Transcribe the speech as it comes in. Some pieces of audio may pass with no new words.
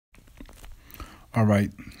All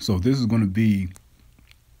right, so this is going to be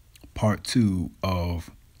part two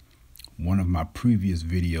of one of my previous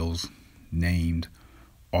videos named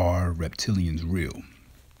Are Reptilians Real?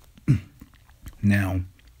 Now,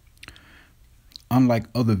 unlike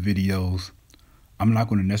other videos, I'm not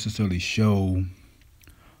going to necessarily show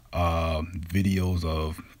videos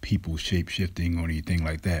of people shape-shifting or anything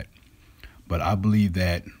like that, but I believe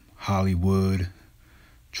that Hollywood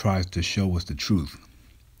tries to show us the truth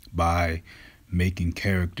by making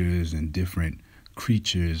characters and different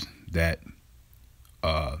creatures that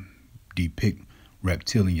depict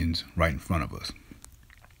reptilians right in front of us.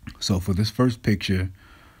 So for this first picture,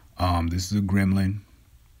 this is a gremlin.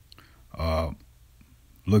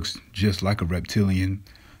 Looks just like a reptilian.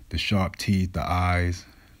 The sharp teeth, the eyes,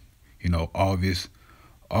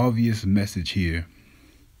 obvious message here.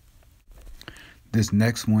 This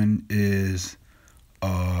next one is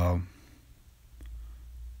a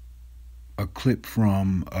clip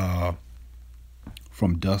from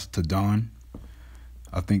Dusk to Dawn.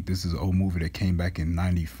 I think this is an old movie that came back in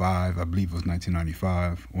 95. I believe it was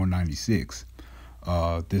 1995 or 96.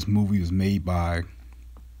 This movie was made by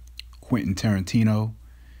Quentin Tarantino,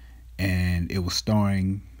 and it was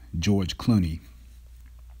starring George Clooney.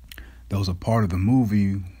 There was a part of the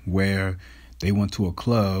movie where they went to a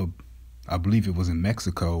club, I believe it was in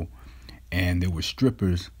Mexico, and there were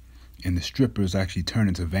strippers, and the strippers actually turned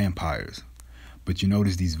into vampires. But you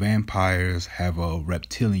notice these vampires have a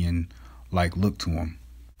reptilian-like look to them.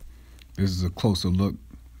 This is a closer look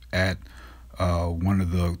at one of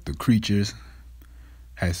the creatures.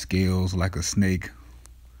 Has scales like a snake,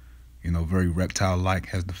 very reptile-like,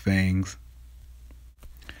 has the fangs.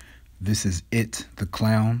 This is It, the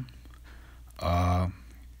clown.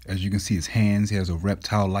 As you can see, his hands, he has a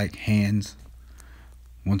reptile-like hands.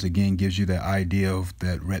 Once again, gives you that idea of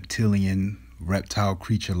that reptile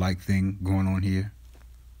creature-like thing going on here.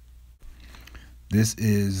 This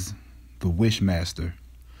is the Wishmaster.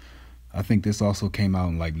 I think this also came out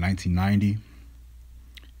in like 1990.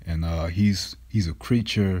 And he's a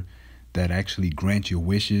creature that actually grants your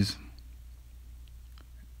wishes,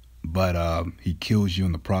 but he kills you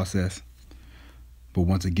in the process. But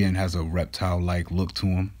once again, has a reptile-like look to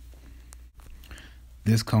him.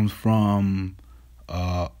 This comes from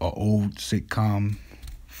an old sitcom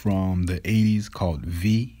from the 80s called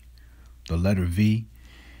V, the letter V.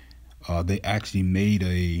 They actually made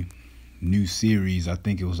a new series. I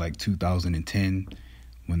think it was like 2010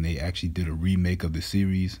 when they actually did a remake of the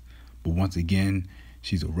series. But once again,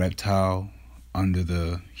 she's a reptile under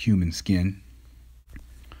the human skin.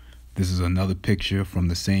 This is another picture from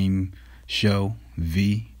the same show,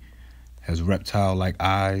 V. Has reptile-like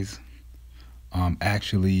eyes.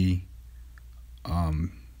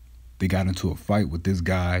 They got into a fight with this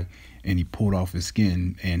guy, and he pulled off his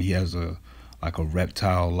skin, and he has a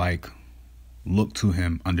reptile-like look to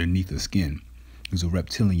him underneath the skin. He's a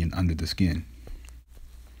reptilian under the skin.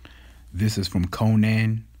 This is from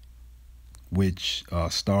Conan, which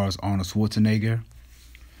stars Arnold Schwarzenegger.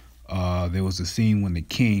 There was a scene when the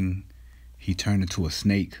king, he turned into a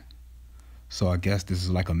snake. So I guess this is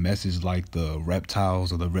like a message, like the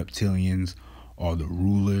reptiles or the reptilians are the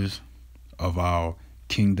rulers of our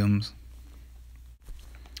kingdoms.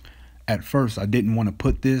 At first, I didn't want to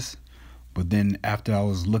put this, but then after I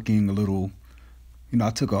was looking a little, I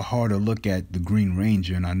took a harder look at the Green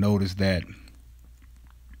Ranger, and I noticed that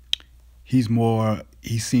he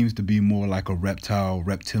seems to be more like a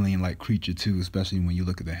reptilian-like creature too, especially when you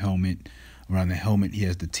look at the helmet. Around the helmet, he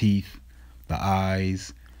has the teeth, the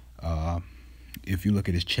eyes. If you look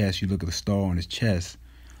at his chest, you look at the star on his chest,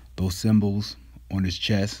 those symbols on his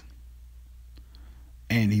chest.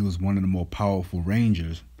 And he was one of the more powerful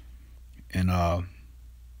rangers. And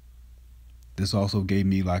this also gave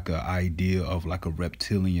me like an idea of like a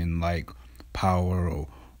reptilian-like power or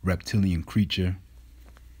reptilian creature.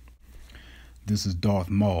 This is Darth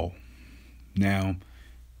Maul. Now,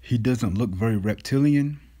 he doesn't look very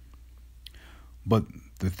reptilian, but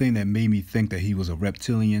the thing that made me think that he was a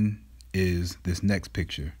reptilian is this next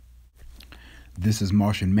picture. This is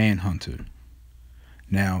Martian Manhunter.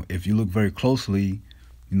 Now, if you look very closely,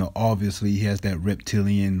 obviously he has that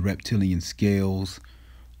reptilian scales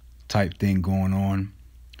type thing going on.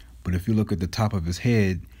 But if you look at the top of his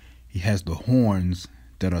head, he has the horns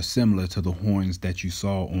that are similar to the horns that you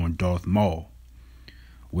saw on Darth Maul,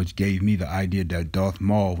 which gave me the idea that Darth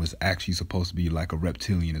Maul was actually supposed to be like a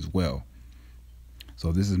reptilian as well.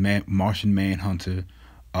 So this is Martian Manhunter.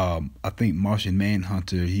 I think Martian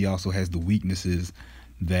Manhunter, he also has the weaknesses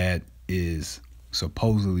that is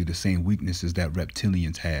supposedly the same weaknesses that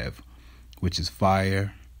reptilians have, which is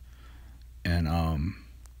fire. And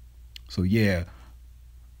so yeah,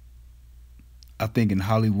 I think in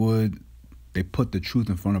Hollywood, they put the truth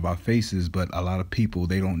in front of our faces, but a lot of people,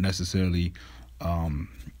 they don't necessarily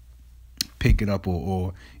pick it up,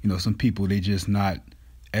 or some people, they just not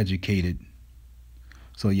educated.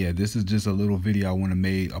 So yeah, this is just a little video I want to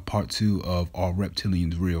make, a part 2 of Are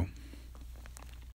Reptilians Real?